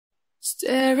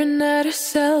Staring at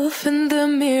herself in the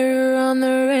mirror on the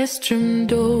restroom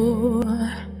door.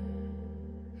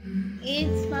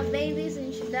 It's my baby's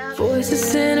introduction.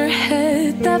 Voices in her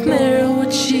head that mirror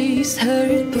what she's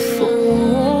heard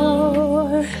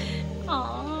before.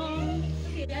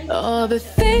 Aww. All the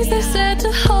things they said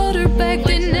to hold her back,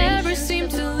 they never seem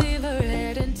to leave her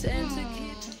head and tend to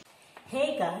keep.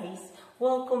 Hey guys,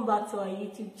 welcome back to our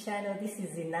YouTube channel. This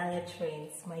is Igala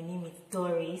Trends. My name is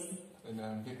Doris. And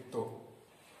I'm Victor.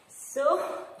 So,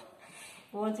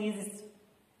 we want to use this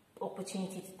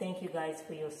opportunity to thank you guys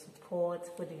for your support,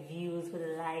 for the views, for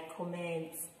the like,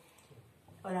 comments.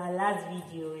 On our last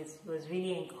video, it was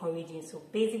really encouraging. So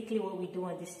basically what we do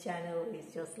on this channel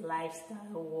is just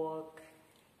lifestyle, work,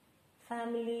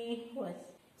 family,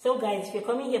 what? So guys, if you're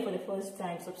coming here for the first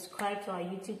time, subscribe to our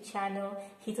YouTube channel,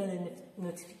 hit on the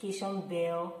notification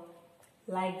bell,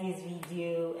 like this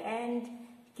video, and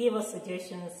give us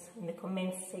suggestions in the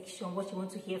comment section, what you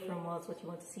want to hear from us, what you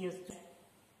want to see us do.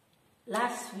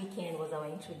 Last weekend was our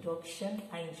introduction.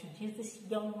 I introduced this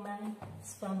young man,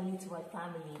 his family, to my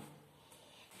family.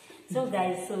 So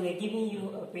guys, so we're giving you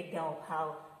a breakdown of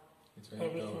how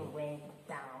everything went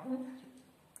down.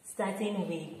 Starting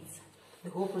with the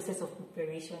whole process of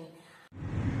preparation.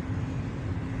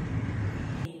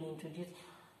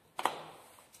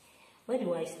 Where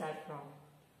do I start from?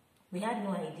 We had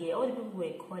no idea. All the people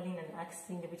were calling and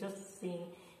asking, they were just saying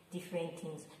different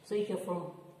things. So if you're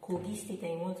from Kogi State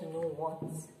and you want to know what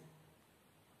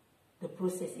the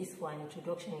process is for an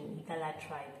introduction in Igala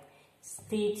tribe,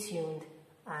 stay tuned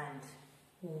and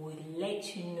we will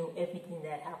let you know everything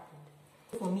that happened.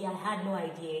 For me, I had no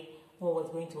idea what was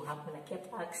going to happen. I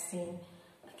kept asking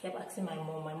my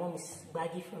mom. My mom is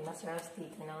baggy from Nigerian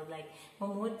State, and I was like,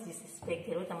 Mom, what is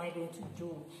expected? What am I going to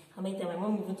do? How many times? My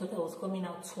mom even thought I was coming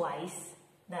out twice.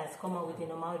 That's come out with a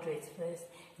normal dress first,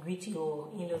 greet your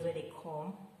in-laws when they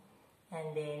come,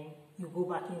 and then you go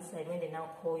back inside when they now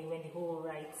call you, when the whole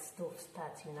right stuff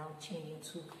starts, you now change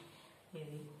into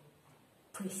a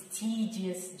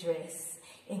prestigious dress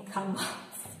and come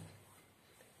out.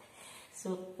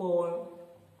 So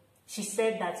she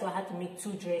said that, so I had to make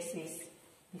 2 dresses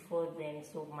before then.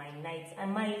 So my nights,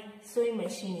 and my sewing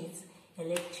machine is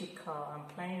electrical. I'm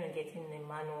planning on getting a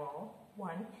manual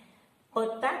one,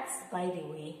 but that's, by the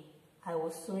way, I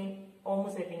was sewing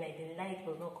almost every night. The light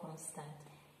was not constant.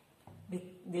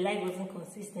 The light wasn't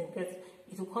consistent because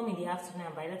it will come in the afternoon,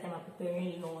 and by that time I'm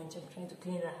preparing lunch, I'm trying to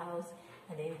clean the house,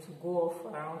 and then it will go off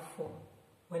around 4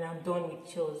 when I'm done with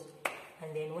chores.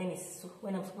 And then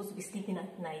when I'm supposed to be sleeping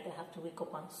at night, I have to wake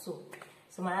up and sew.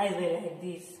 So my eyes were like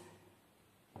this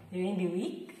during the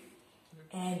week,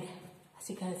 and as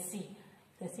you can see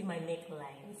my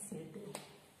neckline is still there.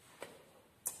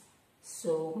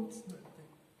 So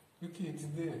Okay, it's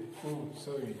there. Oh,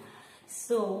 sorry.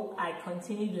 So I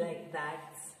continued like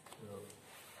that.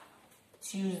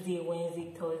 Tuesday,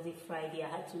 Wednesday, Thursday, Friday. I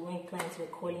had to, when clients were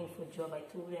calling for job, I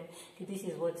told them, okay, this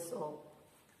is what's up.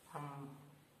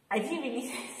 I didn't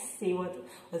really say what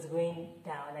was going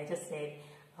down. I just said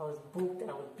I was booked,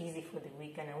 I was busy for the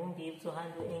week, and I won't be able to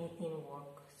handle anything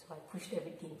work. So I pushed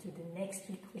everything to the next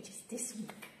week, which is this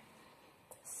week.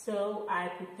 So I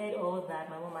prepared all that.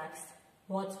 My mom asked,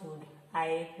 what would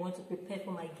I want to prepare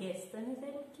for my guests? And I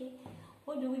said, okay,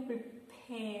 what do we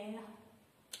prepare?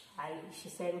 She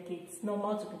said, okay, it's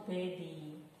normal to prepare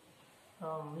the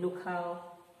local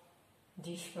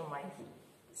dish from my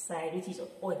side, which is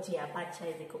oji abacha.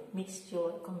 It's a mixture,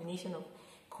 a combination of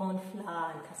corn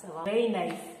flour and cassava. Very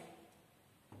nice.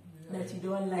 Yeah, that you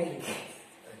don't like.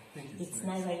 I think it's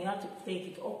nice, and you have to take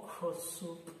it okra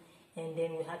soup, and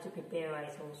then we had to prepare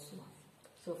rice also.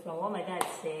 So from what my dad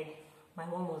said, my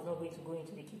mom was not going to go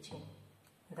into the kitchen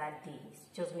that day. It's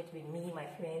just going to be me, my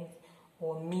friends,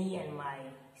 or me and my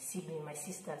sibling, my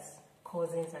sisters,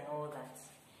 cousins, and all that.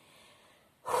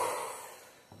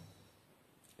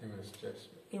 It was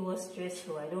stressful. It was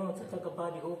stressful. I don't want to talk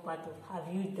about the whole part of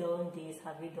have you done this,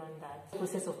 have you done that. The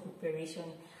process of preparation,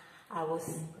 I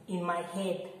was in my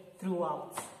head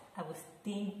throughout. I was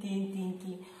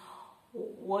thinking,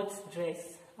 what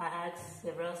dress? I had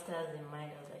several styles in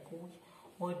mind. I was like,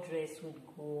 what dress would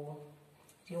go?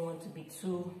 I didn't want to be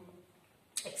too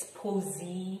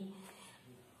exposy,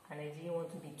 and I didn't want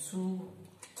to be too...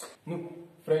 No,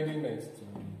 Friday night to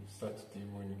Saturday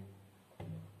morning,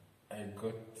 I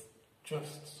got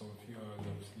just some few hours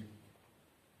of sleep.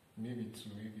 Maybe 2,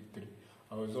 maybe 3.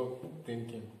 I was up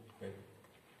thinking, like,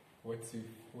 what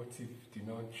if they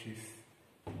not chase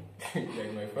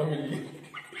like my family?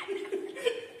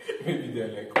 Maybe they're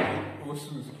like, oh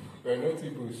sus, we're not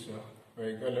Igbos,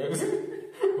 we're Igalas.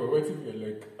 Or what if you're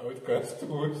like outcast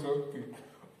or something?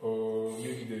 Or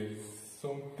maybe there's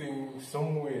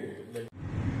somewhere like.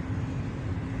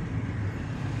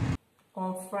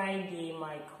 On Friday,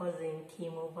 my cousins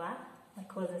came over,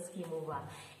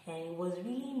 and it was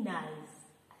really nice.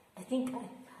 I think I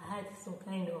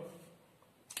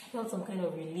felt some kind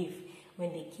of relief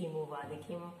when they came over.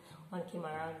 One came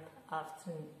around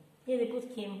afternoon. Yeah, they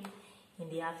both came in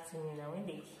the afternoon, and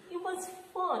it was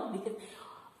fun because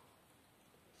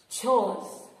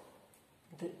chores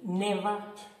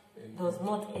does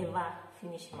not ever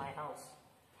finish in my house.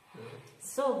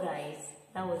 So guys,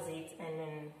 that was it. And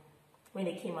then when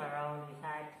they came around,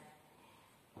 I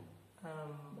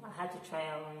had to try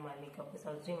on my makeup because I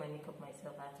was doing my makeup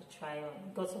myself. I had to try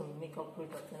on, got some makeup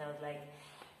products, and I was like,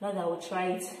 not that I would try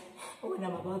it when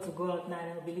I'm about to go out now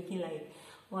and I'll be looking like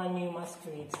one new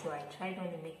masquerade. So I tried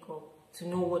on the makeup to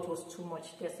know what was too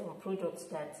much. There's some products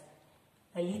that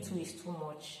a little is too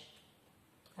much,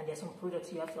 and there's some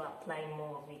products you have to apply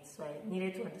more of it. So I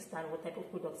needed to understand what type of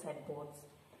products I bought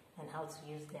and how to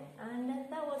use them. And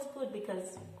that was good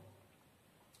because,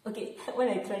 okay, when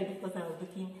I tried it first, I was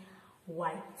looking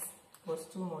white. It was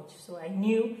too much. So I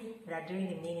knew that during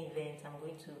the main event, I'm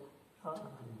going to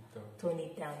tone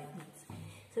it down a bit.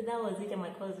 So that was it. And my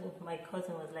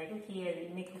cousin was like, okay, yeah,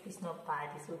 the makeup is not bad,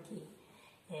 it's okay.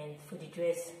 And for the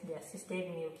dress, they assisted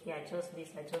me, okay, adjust this,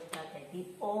 adjust that. I did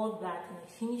all that, and I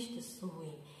finished the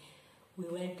sewing. We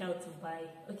went out to buy,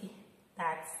 okay,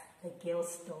 that's the girl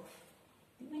stuff.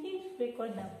 We didn't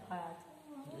record that part.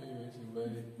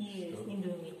 Yes,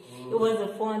 Indomie. It was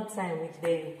a fun time with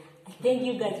them. I thank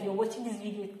you guys for watching this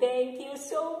video. Thank you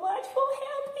so much for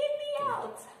helping me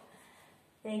out.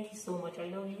 Thank you so much. I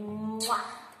love you.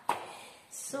 Mwah.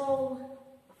 So,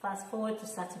 fast forward to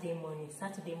Saturday morning.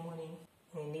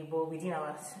 A neighbor within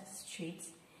our street.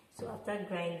 So after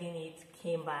grinding it,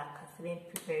 came back and started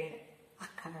preparing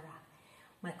akara.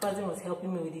 My cousin was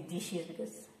helping me with the dishes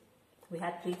because we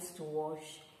had plates to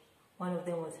wash. One of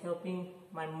them was helping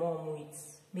my mom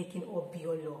with making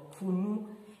obiolo, kunu.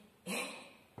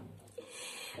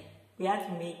 We had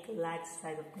to make large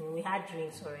size of kunu. We had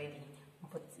drinks already,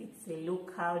 but it's a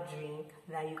local drink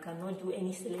that you cannot do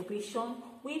any celebration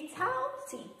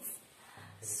without it.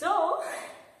 So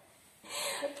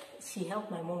she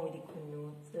helped my mom with the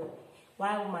kunu. So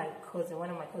while one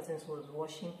of my cousins was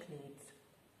washing plates,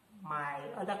 my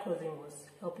other cousin was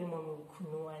helping mommy with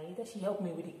kunu, and later she helped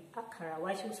me with the akara.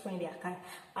 While she was frying the akara,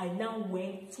 I now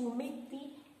went to make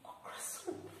the okra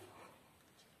soup.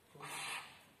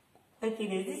 Okay,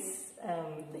 there's this,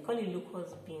 they call it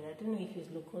locust bean. I don't know if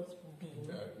it's locust bean.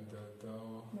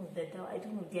 No, the dal. I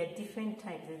don't know. There are different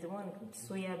types. There's the one with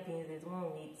soya beans, there's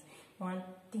one with one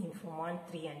thing from one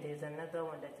tree, and there's another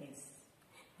one that is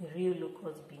the real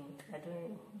locust bean. I don't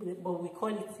know, but we call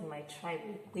it in my tribe.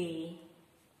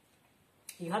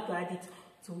 You have to add it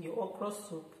to your okra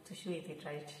soup to show it's a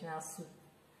traditional soup.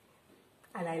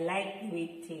 And I like the way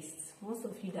it tastes. Most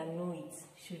of you that know it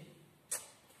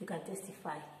you can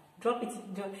testify. Drop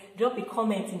a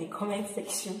comment in the comment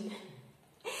section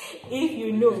if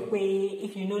you know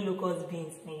locust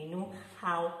beans and you know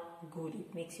how good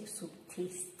it makes your soup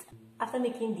taste. After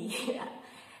making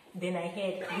then I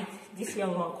heard this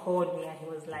young one called me and he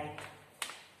was like,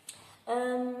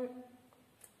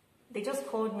 they just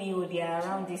called me, oh, they are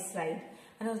around this side.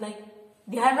 And I was like,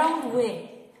 they are around where?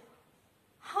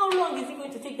 How long is it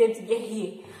going to take them to get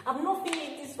here? I've not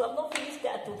finished this, I've not finished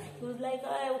that. He was like,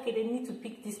 oh, okay, they need to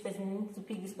pick this person, they need to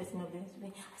pick this person up.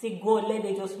 I said, God, let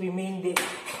them just remain there.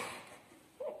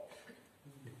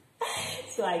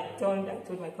 So I told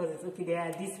my cousins, okay, they are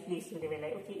at this place. So they were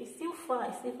like, okay, it's still far,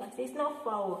 I said, it's not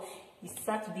far. It's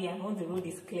Saturday, and once the road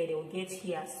is clear, they will get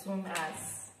here as soon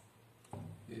as.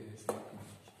 Yes.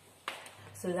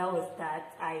 So that was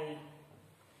that.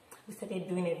 We started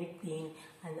doing everything,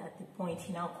 and at the point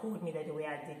he now called me that they were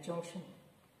at the junction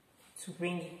to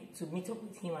meet up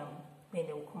with him, and then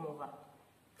they will come over.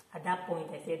 At that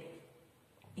point I said,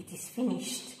 it is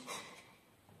finished.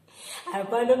 I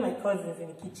abandoned my cousins in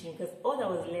the kitchen because all that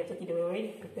was left, okay, they were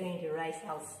already preparing the rice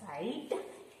outside.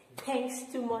 Thanks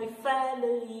to my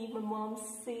family, my mom,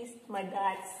 sis, my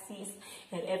dad, sis,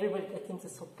 and everybody that came to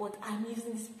support. I'm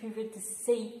using this period to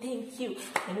say thank you.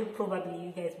 I know probably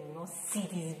you guys will not see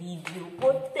this video,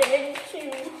 but thank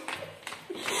you.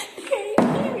 Thank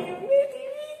you, you made the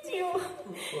video.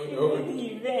 You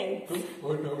made the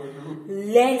event.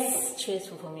 Less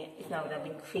stressful for me. If I would have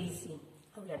been crazy,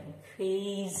 I would have been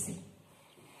crazy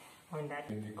on that.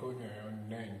 They called me around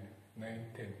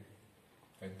 9:10,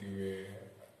 and they were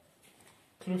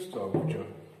close to Abuja,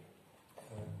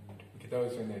 and that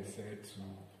was when I decided to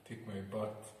take my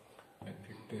bath and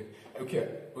prepare.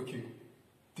 Okay.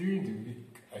 During the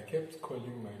week, I kept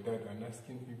calling my dad and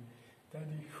asking him,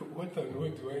 Daddy, what and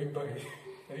what do I buy?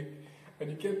 Like, and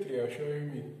he kept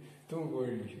reassuring me, don't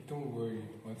worry.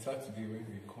 On Saturday when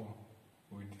we come,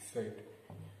 we'll decide.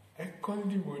 I called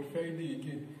him on Friday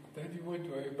again. Daddy, what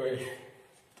do I buy?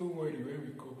 Don't worry when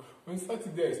we go. On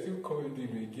Saturday, I still called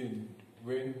him again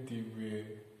when they were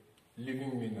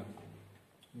leaving Mina.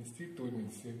 He still told me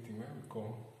the same thing. When we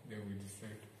come, then we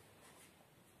decide.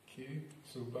 Okay,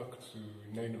 so back to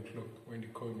 9 o'clock when they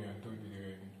called me and told me they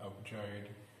were in Abuja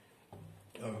already.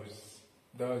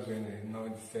 That was when I now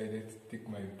decided to take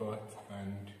my bath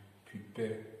and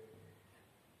prepare.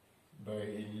 By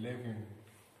 11,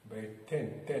 by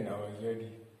 10 I was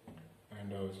ready,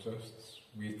 and I was just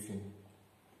waiting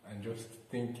and just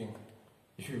thinking.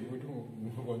 If you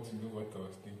wouldn't want to know what I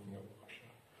was thinking of,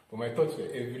 but my thoughts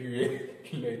were everywhere,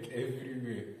 like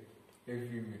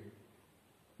everywhere.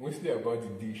 Mostly about the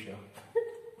day, Sha.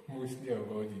 Mostly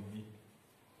about the day.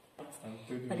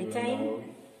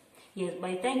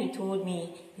 By the time you told me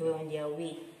they were on their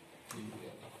way,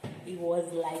 it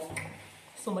was like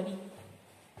somebody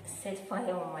set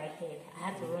fire on my head. I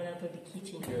had to run out of the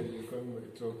kitchen. Yeah, you come by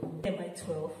 12. Then by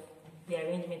 12, the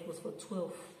arrangement was for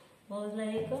 12. I was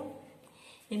like, oh,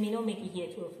 they may not make it here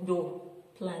 12. Though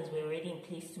plans were already in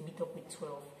place to meet up with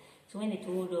 12. So when he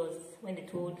called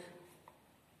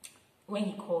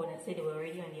and said they were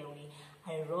already on their way,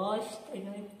 I rushed. I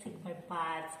wanted to take my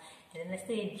bath, and then I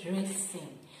started dressing.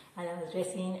 While I was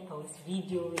dressing, I was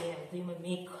videoing, I was doing my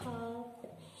makeup.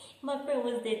 My friend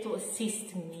was there to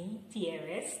assist me,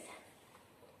 dearest.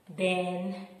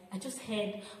 Then I just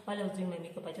heard, while I was doing my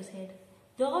makeup, I just heard,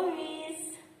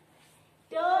 Doris,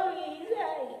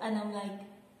 and I'm like,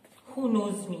 who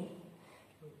knows me?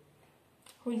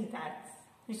 Who is that?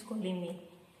 Who's calling me?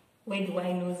 Where do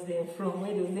I know them from?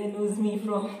 Where do they know me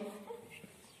from?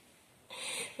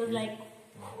 I was like,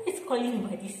 who is calling me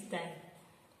by this time?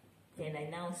 Then I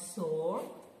now saw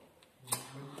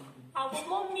our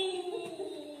mommy.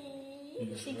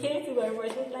 She came to my room.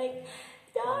 She was like,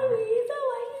 Doris, how are you?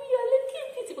 You're looking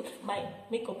beautiful. My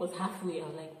makeup was halfway. I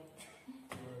was like,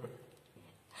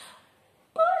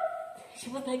 but she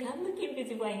was like, I'm looking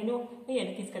beautiful. And you know, when you're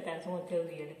looking scattered and someone tells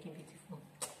you you're looking beautiful,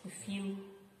 you feel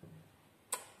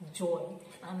joy.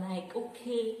 I'm like,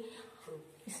 okay,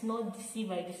 it's not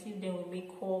deceive. I deceive them with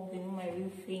makeup. They know my real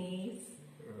face.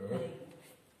 Like,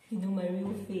 you know my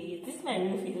real face. This is my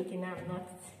real face. Okay, now I'm not.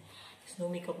 There's no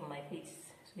makeup on my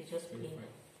face, so it's just plain.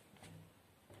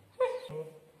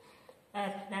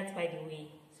 That's by the way.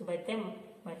 So by the time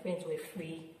my friends were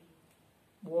free,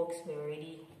 works were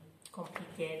already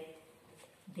completed,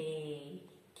 they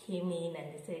came in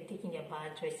and they started taking their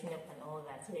bath, dressing up and all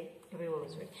that. So everyone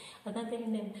was ready. I was not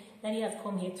telling them, Daddy has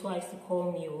come here twice to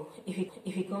call me. Or if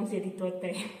he comes here the third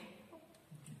time,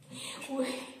 we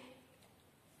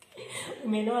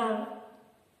may not have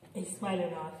a smile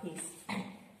on our face.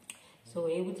 So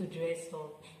we were able to dress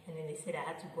up, and then they said I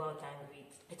had to go out and read.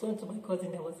 I told to my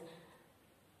cousin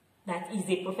that is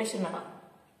a professional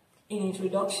in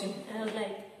introduction, and I was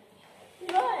like,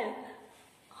 what?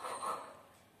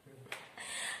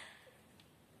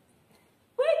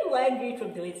 Where do I greet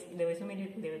from? There were so many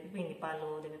people. There were people in the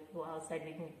parlor, there were people outside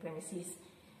within the premises,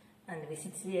 and we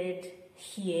seated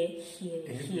here.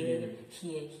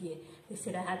 They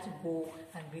said I had to go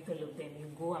and greet all of them. You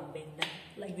go and bend down,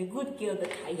 like the good girl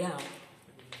that I am.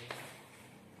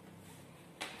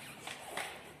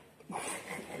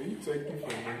 Are you checking for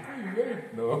me?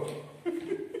 No.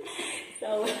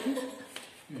 So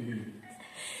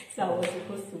I was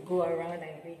supposed to go around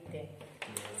and greet them.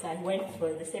 So I went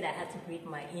first. They said I had to greet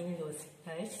my in-laws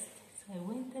first. So I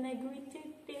went and I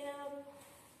greeted them.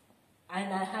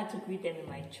 And I had to greet them in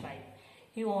my tribe.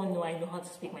 You all know I know how to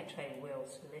speak my tribe well,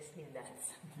 so let's leave that.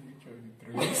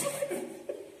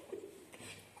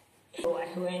 So I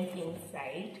went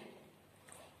inside,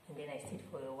 and then I stayed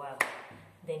for a while.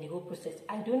 Then the whole process,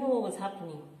 I don't know what was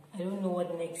happening. I don't know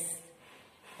what next.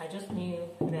 I just knew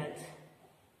that,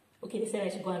 okay, they said I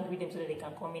should go and greet them so that they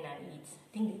can come in and eat. I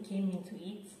think they came in to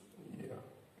eat. Yeah.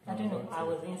 I don't know. I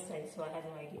was inside, so I had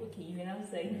no idea. Okay, even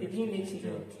outside, they didn't let you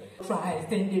know. Fries,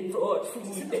 then they brought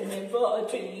food, then they brought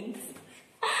drinks.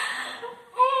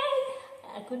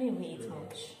 I couldn't even eat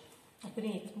much. I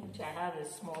have a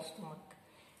small stomach,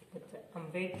 but I'm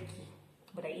very picky.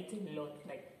 But I eat a lot,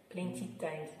 like plenty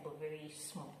times, but very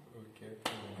small. Okay.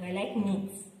 And I like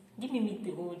meat. Give me meat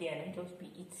the whole day, and I'll just be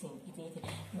eating.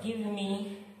 Give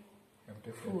me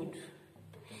food.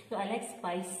 So I like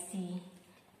spicy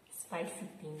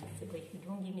things. But if you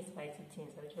don't give me spicy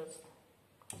things, I'll just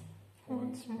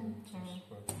One spoon, 2 spoons.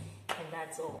 And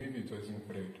that's all. Maybe it wasn't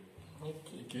bread.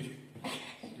 Okay. Okay.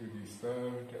 So they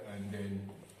served, and then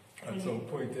At some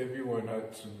point, everyone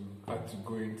had to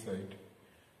go inside.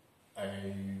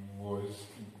 I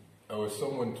was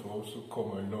someone to also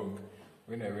come along.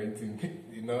 When I went in,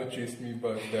 he now chased me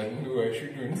back that no, I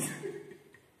shouldn't.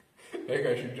 Like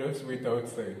I should just wait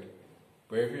outside.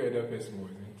 But every other person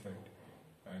was inside.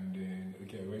 And then,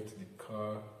 okay, I went to the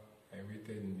car. I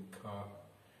waited in the car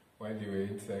while they were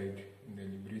inside,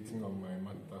 deliberating on my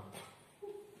matter.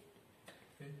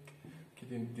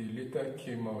 They later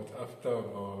came out after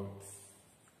about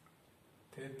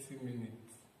 30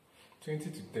 minutes.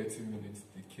 20 to 30 minutes,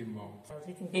 they came out. I was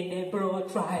eating, then they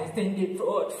brought rice, then they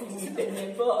brought food, then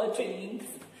they brought drinks.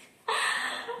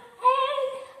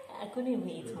 I couldn't even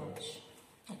eat much.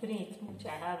 I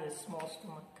have a small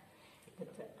stomach, but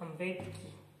I'm very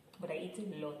picky. But I eat a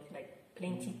lot, like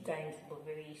plenty times, but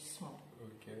very small.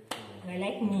 Okay. And I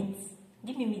like meat.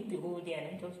 Give me meat the whole day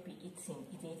and I'll just be eating.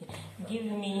 Give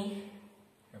me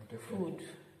food.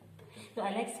 So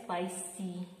I like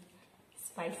spicy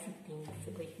things,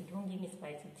 but if you don't give me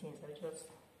spicy things, I'll just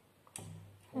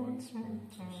and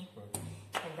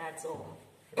that's all.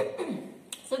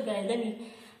 So guys, let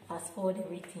me fast forward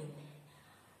everything.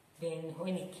 Then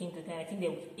when it came to that, I think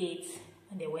they ate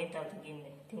and they went out again. I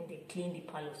think they cleaned the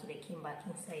parlor, so they came back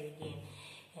inside again.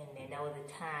 And then that was the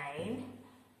time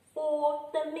for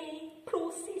the main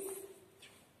process.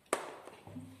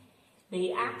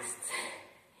 They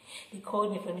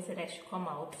called me for me, said I should come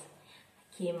out. I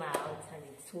came out and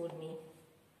they told me,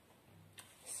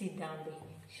 sit down. They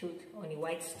showed on a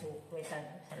white stool, went and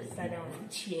sat down on a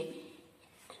chair.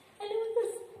 And it was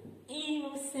as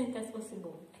innocent as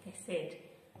possible. Like I said,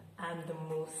 I'm the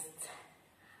most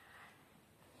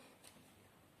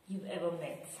you've ever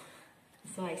met.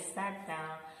 So I sat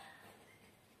down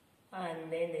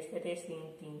and then they started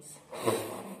saying things.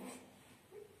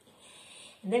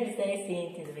 And then they started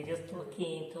saying things, we were just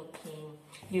talking.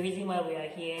 The reason why we are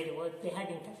here, they had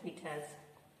interpreters.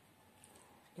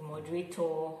 The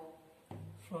moderator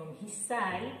from his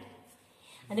side.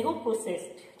 And the whole process,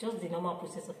 just the normal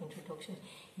process of introduction.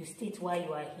 You state why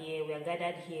you are here, we are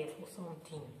gathered here for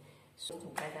something. So to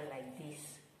gather like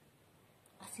this,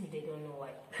 as if they don't know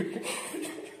why.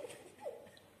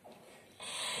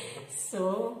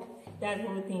 So that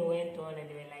whole thing went on and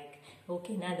they were like,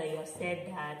 okay, now that you have said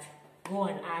that, go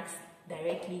and ask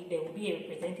directly. There will be a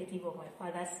representative of my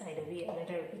father's side, there will be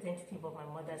another representative of my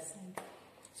mother's side.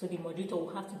 So the moderator will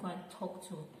have to go and talk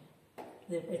to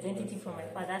the representative from my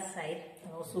father's side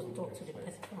and also talk to the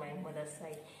person from my mother's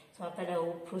side. So after that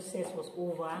whole process was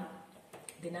over,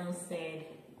 they now said,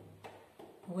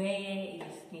 where is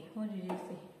the, what did you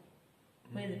say?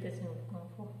 Where is the person we've gone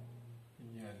for?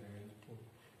 Yeah,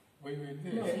 were you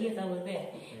there? No, yes, I was there.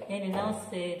 Okay. Then they now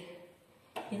said,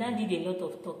 they now did a lot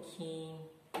of talking.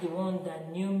 The one that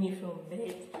knew me from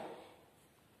birth.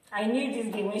 I knew this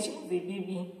girl when she was a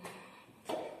baby.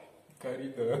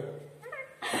 Carried her.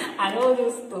 And all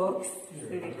those talks. Yeah. So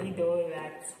they did all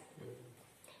that.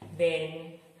 Yeah.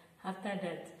 Then, after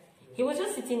that, he was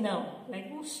just sitting down, like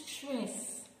no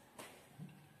stress.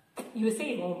 You will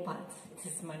say in one part, it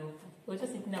is my own part. He was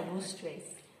just sitting down, no stress.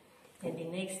 And the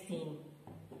next thing,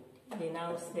 they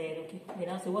now said, okay, they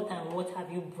now said, what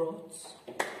have you brought?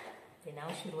 They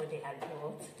now showed what they had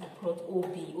brought. They brought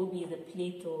obi. Obi is a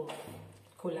plate of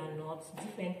kola nuts,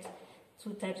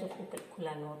 two types of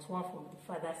kola nuts, one from the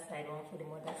father's side, one from the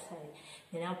mother's side.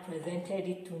 They now presented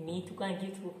it to me to go and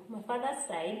give to my father's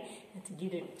side and to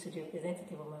give it to the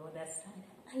representative of my mother's side.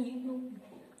 And you know,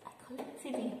 I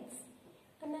collected it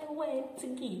and I went to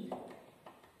give.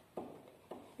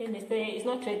 Then they say, it's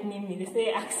not threatening me, they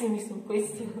say asking me some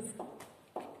questions.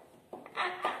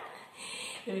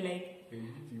 They were like, were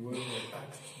you the one that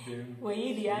asked them? Were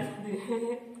you the asked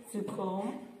to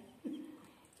come?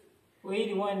 Were you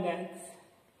the one that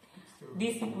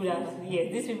these people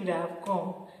that have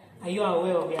come, are you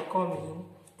aware of their coming?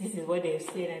 This is what they've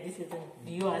said and this is,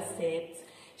 do you accept?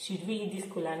 Should we eat this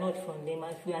kola nut from them?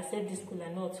 And if we accept this kola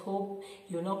nut, hope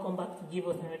you'll not come back to give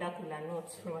us another kola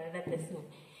nut from another person.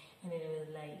 And then it was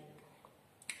like,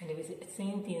 and they were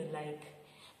saying things like,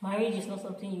 marriage is not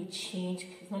something you change.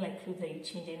 It's not like clothes that you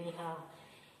change anyhow.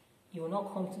 You will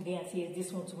not come today and say it's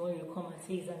this one, tomorrow you come and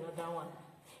say it's another one.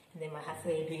 And then my heart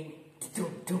started doing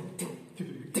doom, doom, doom,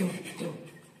 doom, doom.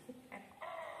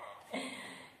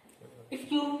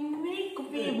 If you make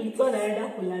me return another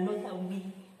kola nut, I'll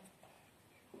be.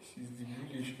 She's the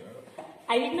British girl.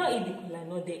 I did not eat the kola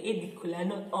nut. They ate the kola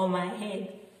nut on my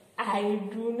head. I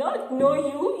do not know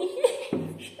you.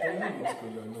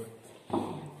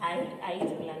 I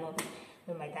eat kola nut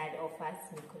when my dad offers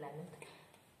me kola nut.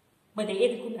 But they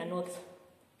ate the kola nut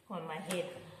on my head.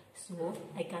 So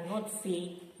I cannot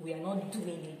say we are not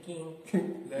doing again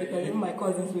because even my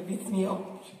cousins will beat me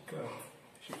up. She can't.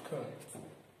 She can't.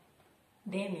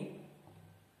 Demi.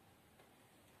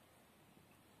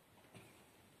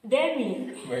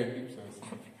 My lips are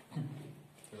sleeping.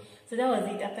 So that was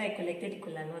it. After I collected the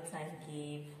kola nuts and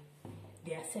gave,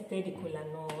 they accepted the kola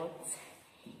nuts,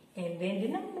 and then they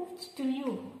now moved to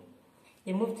you.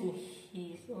 They moved to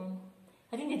his own.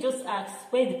 I think they just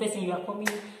asked, where is the person you are coming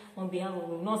on behalf of?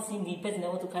 We've not seen the person that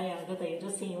want to carry our daughter. You're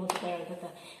just saying you want to carry our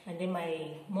daughter. And then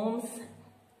my mom's,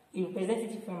 the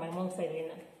representative from my mom's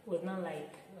side was not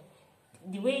like,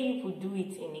 the way you could do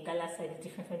it in igala side is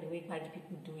different from the way Baggy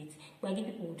people do it. Baggy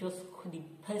people will just, the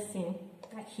person,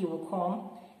 like he will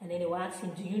come, and then they will ask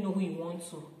him, do you know who you want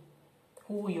to?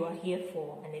 Who you are here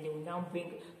for? And then they will now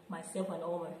bring myself and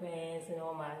all my friends and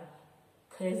all my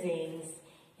cousins,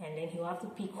 and then he will have to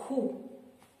pick who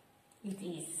it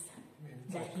is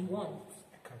that he wants.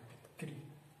 I can pick 3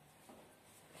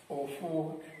 or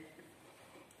 4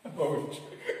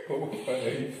 or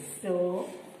 5. So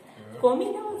for me,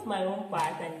 that was my own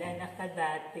part, and then after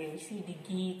that, they received the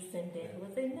gifts, and then it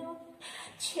was enough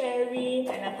cheering.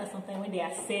 And after some time, when they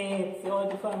accept, all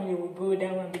the family will go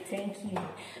down and be thanking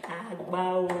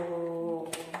Agbao,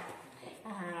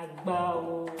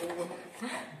 Agbao.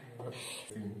 I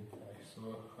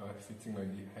saw her sitting on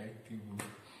the high table.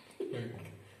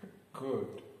 Like, God,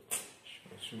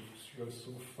 she was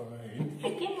so fine. I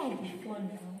came out before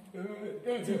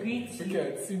now. To greet you. Okay,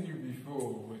 I'd seen you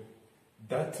before, but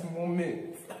that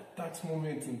moment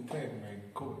in time, my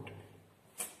God.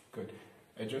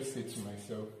 I just say to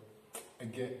myself, I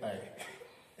get I.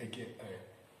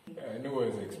 I know what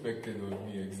is expected of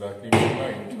me exactly in my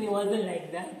mind. It wasn't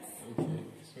like that. Okay,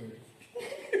 sorry.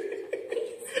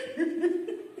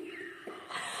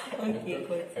 Okay,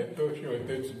 continue. I thought you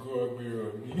wanted to go angry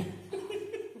on me.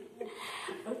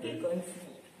 Okay,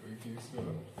 continue. Okay, so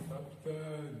after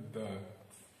that,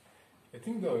 I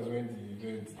think that was when the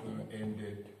event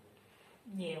ended.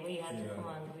 Yeah, we had to come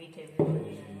and greet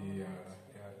everybody. Yeah.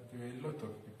 There were a lot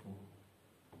of people.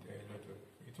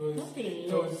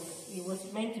 It was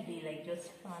meant to be like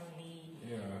just family.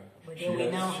 Yeah. But then we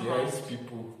now she has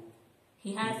people.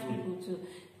 He has people too.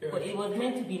 Yeah. But it was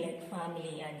meant to be like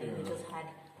family, and then we just had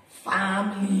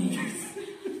families.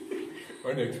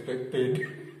 Unexpected.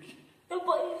 No,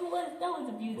 but that was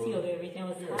the beauty of everything. I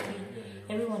was happy.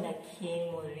 Yeah. Everyone that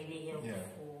came was really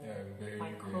helpful. Very, my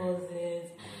very, cousins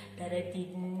that I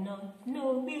did not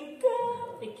know will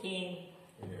come, they came.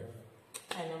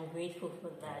 Yeah. And I'm grateful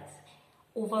for that.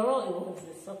 Overall, it was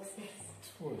a success.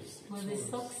 It was a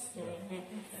success.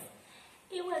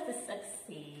 It was a success.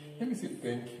 Let me say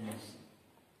thank you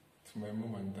to my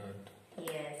mom and dad.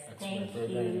 Yes, and thank to my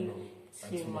you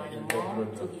and to my elder mom,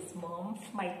 brother. to his mom,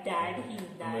 my dad, his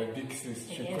dad. My big sis,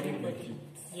 she couldn't make it.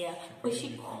 Yeah, but she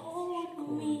called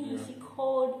me. She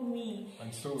called me.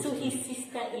 And so to his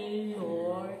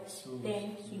sister-in-law.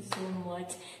 Thank you so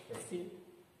much.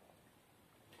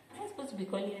 I'm supposed to be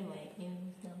calling him my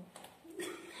names now.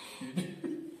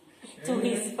 To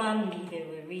his family, they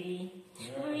were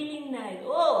really nice.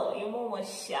 Oh, your mom was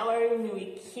showering me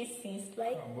with kisses,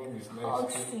 like mom is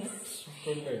hugs. nice.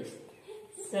 Super nice.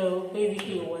 So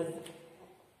basically, it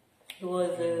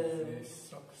was a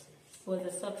success. Was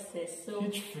a success. So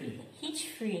hitch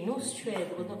free, no stress.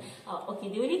 There was no, okay,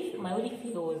 my only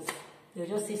fear was they'll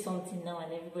just say something now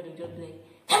and everybody will just be like,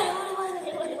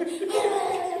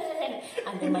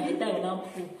 and then my head will now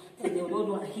pull and the road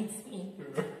one hits me.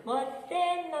 But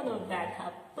then none of that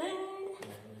happened.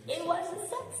 It was a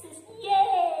success.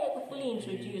 Yay! We fully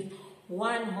introduced.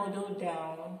 One hurdle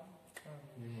down.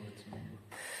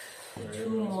 2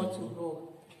 more to go.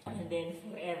 And then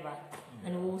forever.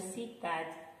 And we'll see that,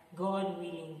 God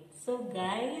willing. So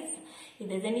guys, if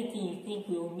there's anything you think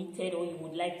we omitted or you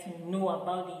would like to know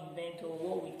about the event or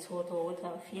what we thought or what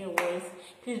our fear was,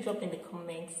 please drop in the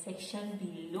comment section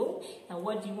below. And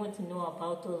what do you want to know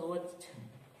about us?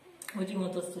 What do you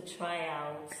want us to try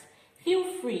out? Feel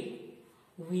free.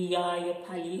 We are your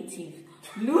palliative.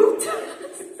 Loot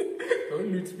us.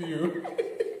 Don't loot me.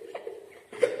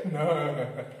 No.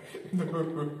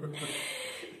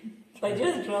 But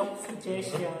just drop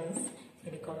suggestions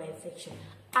in the comment section.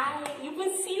 You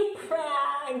will see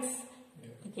pranks.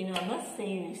 Okay, no, I'm not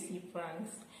saying you see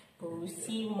pranks, but we'll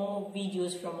see more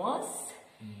videos from us.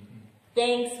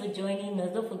 Thanks for joining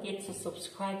us. Don't forget to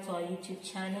subscribe to our YouTube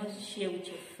channel, share with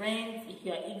your friends. If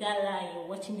you are igala and you're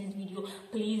watching this video,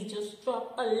 please just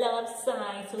drop a love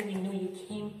sign so we know you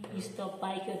came, you stopped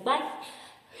by. If you're back,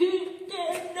 hit the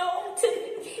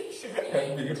notification.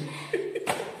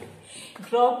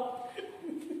 Drop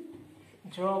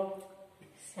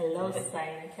Tell us,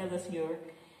 tell us your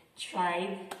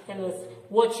tribe. Tell us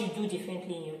what you do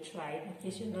differently in your tribe. In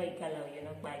case you're not igala or you're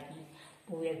not baggy.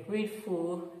 But we are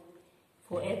grateful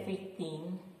for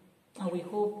everything. And we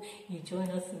hope you join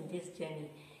us in this journey.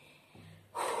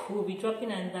 We'll be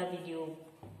dropping another video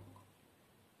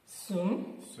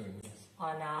soon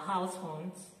on our house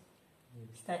hunt,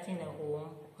 starting a home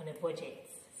on a budget.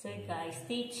 So guys,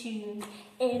 stay tuned.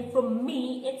 And from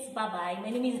me, it's bye-bye. My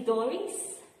name is Doris.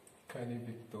 Kani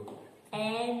Victor.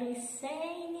 And we're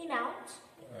signing out.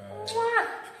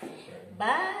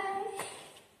 Bye.